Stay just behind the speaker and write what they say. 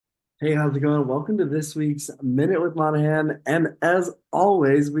Hey, how's it going? Welcome to this week's Minute with Monahan. And as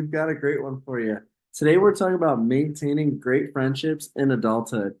always, we've got a great one for you. Today, we're talking about maintaining great friendships in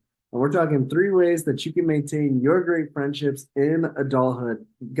adulthood. And we're talking three ways that you can maintain your great friendships in adulthood.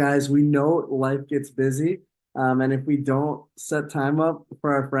 Guys, we know life gets busy. And if we don't set time up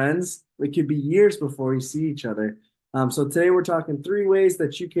for our friends, it could be years before we see each other. So today, we're talking three ways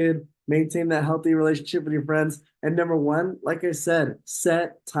that you could maintain that healthy relationship with your friends. And number one, like I said,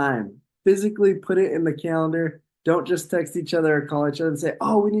 set time. Physically put it in the calendar. Don't just text each other or call each other and say,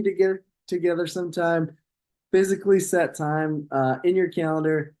 "Oh, we need to get together sometime." Physically set time in your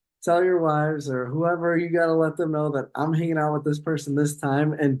calendar. Tell your wives or whoever you got to let them know that I'm hanging out with this person this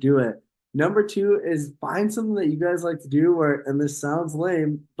time and do it. Number two is find something that you guys like to do where, and this sounds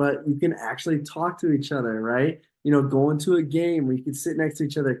lame, but you can actually talk to each other, right? Go into a game where you can sit next to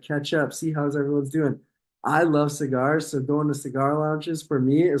each other, catch up, see how everyone's doing. I love cigars, so going to cigar lounges for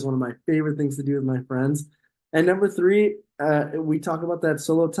me is one of my favorite things to do with my friends. And number three, we talk about that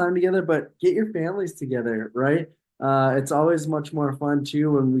solo time together, but get your families together, right? It's always much more fun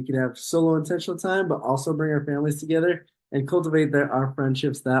too when we can have solo intentional time, but also bring our families together and cultivate our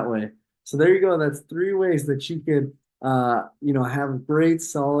friendships that way. So there you go. That's three ways that you could, have great,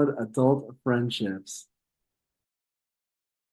 solid adult friendships.